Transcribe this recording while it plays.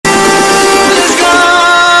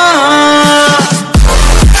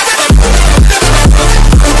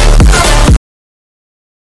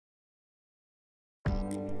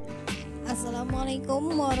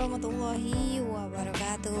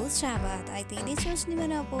sahabat Ayu Ting Ting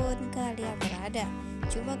dimanapun kalian berada.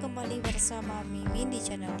 Jumpa kembali bersama Mimin di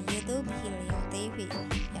channel YouTube Hilya TV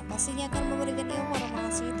yang pastinya akan memberikan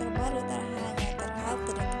informasi terbaru, terhangat,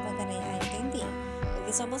 terupdate mengenai Ayu Ting Ting.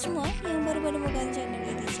 Bagi sahabat semua yang baru menemukan channel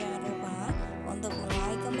ini, jangan lupa untuk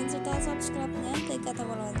like, comment, serta subscribe dengan klik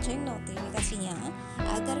tombol lonceng notifikasinya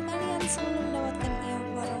agar kalian selalu mendapatkan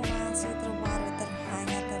informasi terbaru,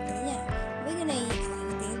 terhangat tentunya mengenai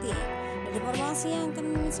Ayu Ting Ting. Dan informasi yang akan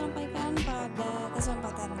kami sampaikan pada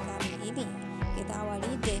kesempatan kali ini, kita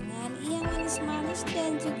awali dengan yang manis-manis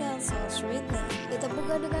dan juga so sweet nih. Kita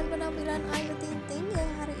buka dengan penampilan Ayu Ting Ting yang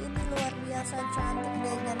hari ini luar biasa cantik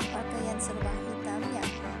dengan pakaian serba hitamnya.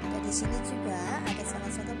 Dan di sini juga ada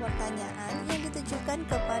salah satu pertanyaan yang ditujukan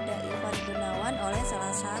kepada Ivan Gunawan oleh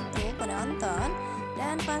salah satu penonton,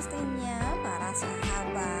 dan pastinya para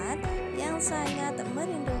sahabat yang sangat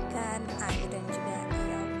merindukan Ayu dan juga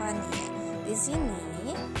Ivan ya. Di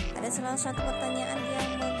sini ada salah satu pertanyaan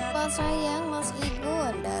yang mengatakan sayang Mas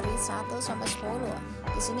Igun dari 1 sampai 10.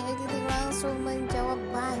 Di sini Ayu Ting langsung menjawab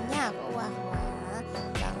banyak. Wah,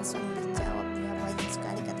 langsung dijawab ya, banyak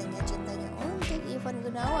sekali katanya cintanya untuk Ivan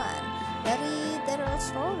Gunawan. Dari Terbaru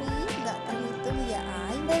Story nggak terhitung ya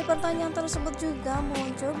Ay. Dari pertanyaan tersebut juga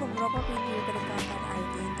muncul beberapa video kedekatan Ayu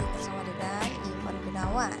Ting Ting bersama dengan Ivan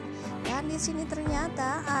Gunawan. Dan di sini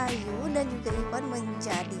ternyata Ayu dan juga Ivan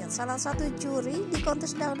menjadi salah satu juri di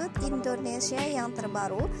kontes dangdut Indonesia yang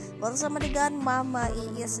terbaru bersama dengan Mama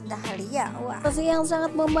Iis Dahlia. Wah, yang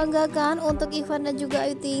sangat membanggakan untuk Ivan dan juga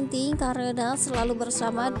Ayu Ting Ting karena selalu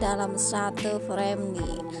bersama dalam satu frame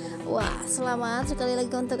nih. Wah, selamat sekali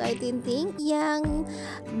lagi untuk Ayu Ting Ting yang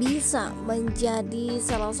bisa menjadi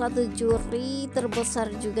salah satu juri terbesar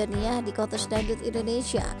juga nih ya di kontes dangdut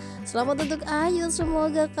Indonesia. Selamat untuk Ayu,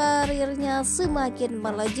 semoga karirnya semakin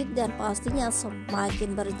melejit dan pastinya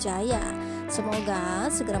semakin berjaya. Semoga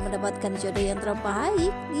segera mendapatkan jodoh yang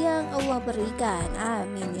terbaik yang Allah berikan.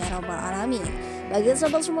 Amin ya rabbal alamin. Bagi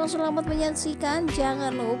sahabat semua selamat menyaksikan.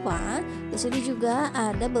 Jangan lupa di sini juga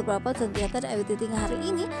ada beberapa kegiatan Ayu Ting Ting hari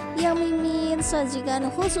ini yang Mimin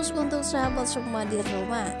sajikan khusus untuk sahabat semua di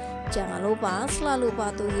rumah. Jangan lupa selalu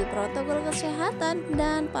patuhi protokol kesehatan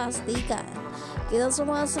dan pastikan kita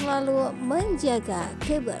semua selalu menjaga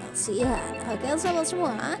kebersihan. Oke sahabat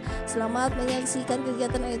semua, selamat menyaksikan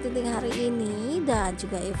kegiatan Ayu Ting Ting hari ini dan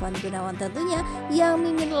juga Ivan Gunawan tentunya yang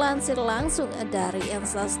Mimin lansir langsung dari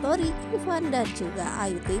Instastory Ivan dan juga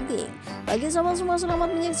Ayu Ting Ting. Bagi sahabat semua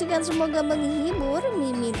selamat menyaksikan, semoga menghibur.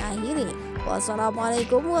 Mimin akhiri.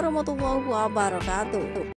 Wassalamualaikum warahmatullahi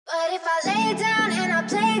wabarakatuh. But if I lay down and I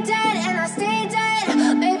play dead and I stay dead,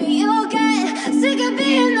 maybe you'll get sick of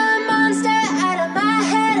being the monster out of my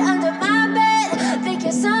head, under my bed. Think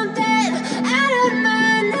you're something out of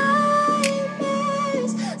my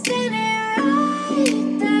nightmares, standing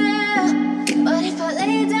right there. But if I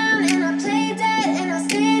lay down and I play dead and I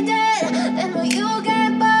stay dead, then will you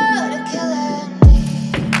get bored of killing me?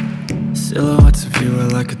 Silhouettes of you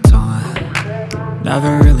are like a taunt.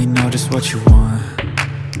 Never really know just what you want.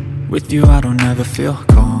 With you I don't ever feel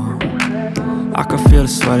calm. I can feel the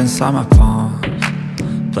sweat inside my palms.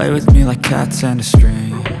 Play with me like cats and a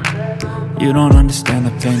string. You don't understand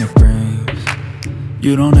the pain it brings.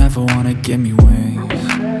 You don't ever wanna give me wings.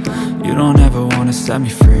 You don't ever wanna set me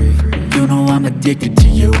free. You know I'm addicted to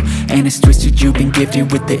you, and it's twisted, you've been gifted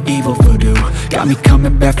with the evil voodoo. Got me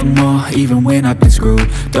coming back for more, even when I've been screwed.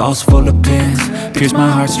 Dolls full of pins, pierce my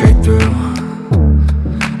heart straight through.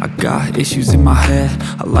 I got issues in my head,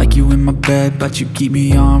 I like you in my bed, but you keep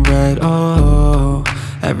me on red. Oh,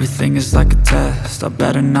 everything is like a test, I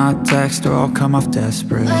better not text or I'll come off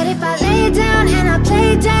desperate. But if I lay down and I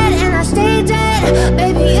play dead and I stay dead,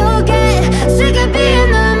 baby you'll get sick of being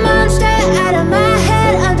the monster out of my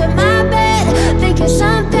head, under my bed. Think you're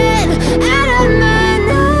something out of my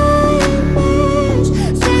nightmares,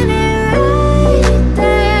 standing right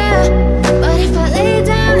there. But if I lay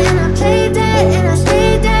down and I play dead and I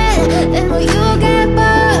stay dead, then will you get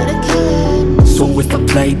bored of killing me? So if I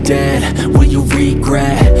play dead, will you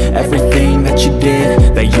regret everything that you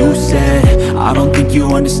did, that you said? I don't think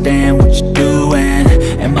you understand what you're doing,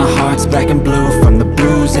 and my heart's black and blue from the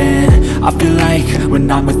bruising. I feel like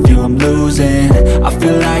when I'm with you I'm losing. I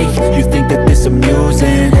feel like you think that this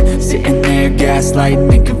amusing, sitting there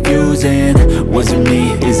gaslighting and confusing. Was it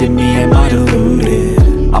me? Is it me? Am I deluded?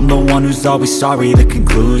 I'm the one who's always sorry, the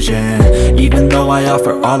conclusion. Even though I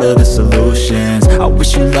offer all of the solutions, I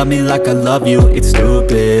wish you loved me like I love you, it's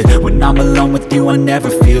stupid. When I'm alone with you I never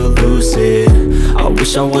feel lucid. I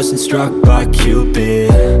wish I wasn't struck by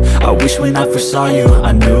Cupid. I wish when I first saw you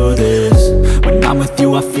I knew this. When I'm with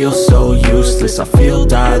you I feel so useless, I feel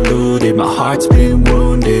diluted, my heart's been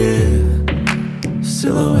wounded.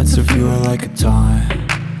 you are like a dime.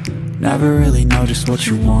 Never really know just what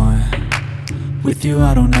you want. With you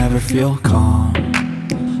I don't ever feel calm.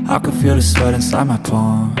 I can feel the sweat inside my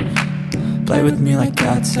palms. Play with me like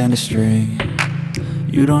cats and a string.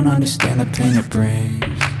 You don't understand the pain it brings.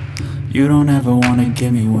 You don't ever wanna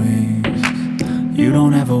give me wings. You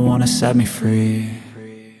don't ever wanna set me free.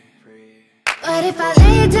 But if I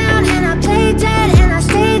lay down and I play dead and I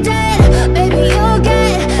stay dead, baby, you'll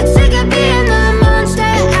get sick of being the monster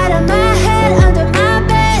out of my head, under my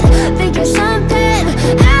bed. Think you're something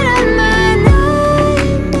out of my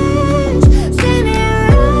nightmares. See me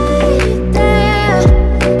right there.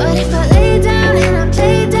 But if I lay down and I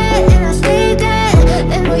play dead and I stay dead,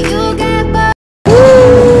 then will you get bored?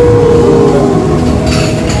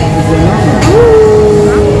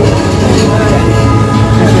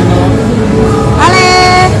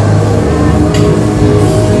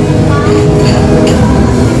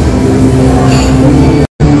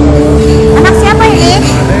 Anak siapa ini?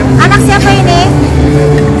 Anak siapa ini?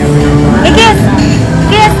 Ikis,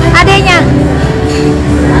 Kis, adenya.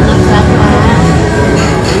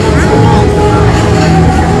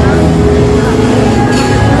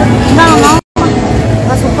 Enggak mau,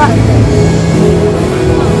 enggak suka.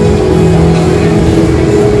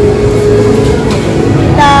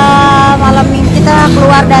 Kita malam ini kita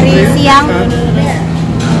keluar dari siang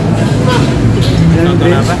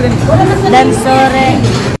dan sore.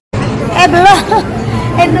 Belum.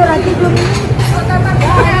 Itu lagi belum.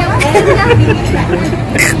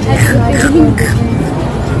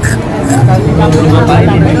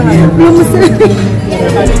 Belum selesai.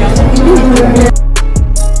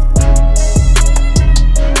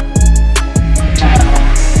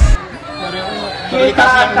 Kita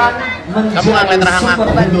akan kamu nggak ngeliat rahang aku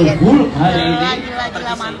hari ini.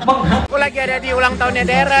 Aku lagi ada di ulang tahunnya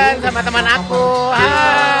Deren sama teman aku.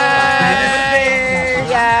 Hai.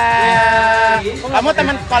 Ya. Kamu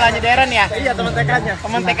teman sekolahnya Deren ya? Iya, teman TK-nya.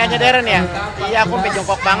 Teman TK-nya Deren ya? Iya, aku sampai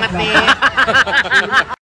jongkok banget nih.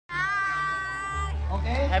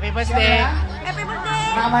 Oke. Happy birthday. Happy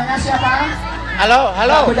birthday. Namanya siapa? Halo,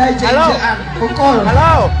 halo. Halo. Pukul.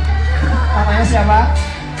 Halo. Namanya siapa?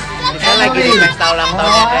 Saya lagi di pesta ulang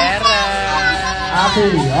tahunnya Deren. Abi,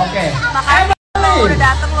 oke. Udah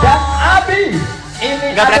dateng loh. Dan Abi, ini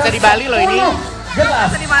Nggak berasa di Bali loh ini.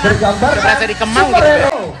 Jelas bergambar Nggak berasa di Kemang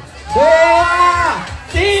gitu. 2,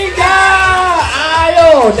 3,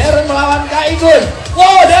 ayo Deren melawan Kak Igun.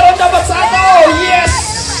 Wow, Deren dapat 1, yes.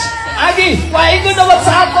 Agi, Kak Igun dapat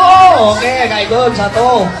 1. Oke, Kak Igun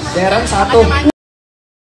 1, Deren 1.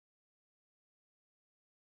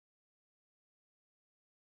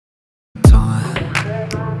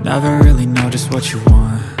 Never really know just what you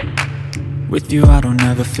want. With you I don't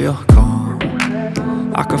ever feel calm.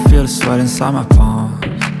 I can feel the sweat inside my palms.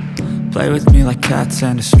 Play with me like cats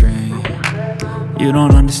and a string. You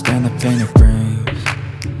don't understand the pain it brings.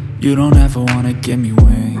 You don't ever wanna give me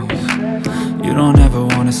wings. You don't ever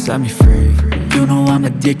wanna set me free. You know I'm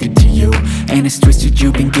addicted to you, and it's twisted,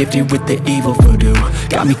 you've been gifted with the evil voodoo.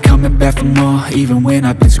 Got me coming back for more, even when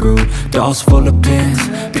I've been screwed. Dolls full of pins,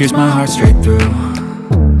 pierce my heart straight through.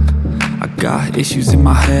 I got issues in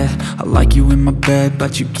my head, I like you in my bed,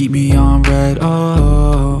 but you keep me on red.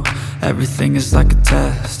 Oh, everything is like a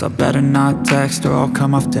test, I better not text or I'll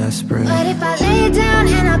come off desperate. But if I lay down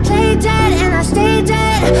and I play dead and I stay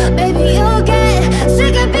dead, baby, you'll get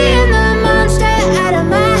sick of being the monster out of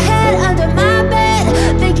my head, under my bed.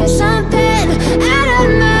 Think you're something out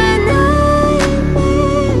of my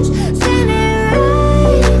nightmares. See me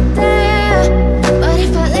right there. But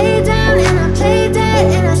if I lay down and I play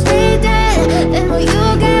dead and I stay dead, then will you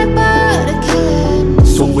get bored of killing?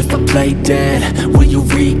 So if I play dead, will you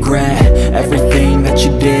regret everything that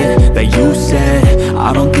you did, that you said?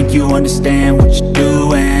 I don't think you understand what you're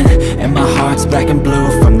doing, and my heart's black and blue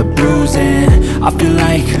from the bruising. I feel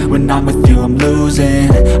like when I'm with you I'm losing.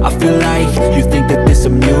 I feel like you think that this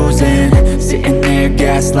amusing, sitting there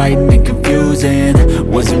gaslighting and confusing.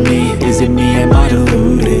 Was it me? Is it me? Am I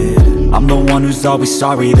deluded? I'm the one who's always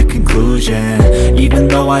sorry, the conclusion. Even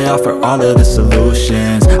though I offer all of the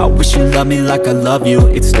solutions, I wish you loved me like I love you,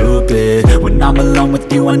 it's stupid. When I'm alone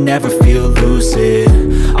with you I never feel lucid.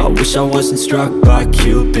 I wish I wasn't struck by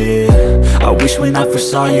Cupid. I wish when I first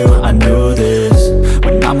saw you I knew this.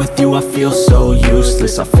 When I'm with you I feel so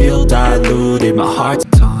useless, I feel diluted, my heart's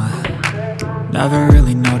done. Never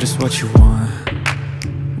really know just what you want.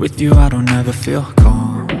 With you I don't ever feel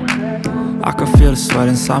calm. I can feel the sweat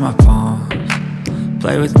inside my palms.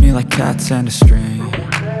 Play with me like cats and a string.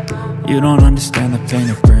 You don't understand the pain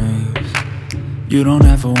it brings. You don't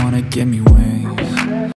ever wanna give me wings.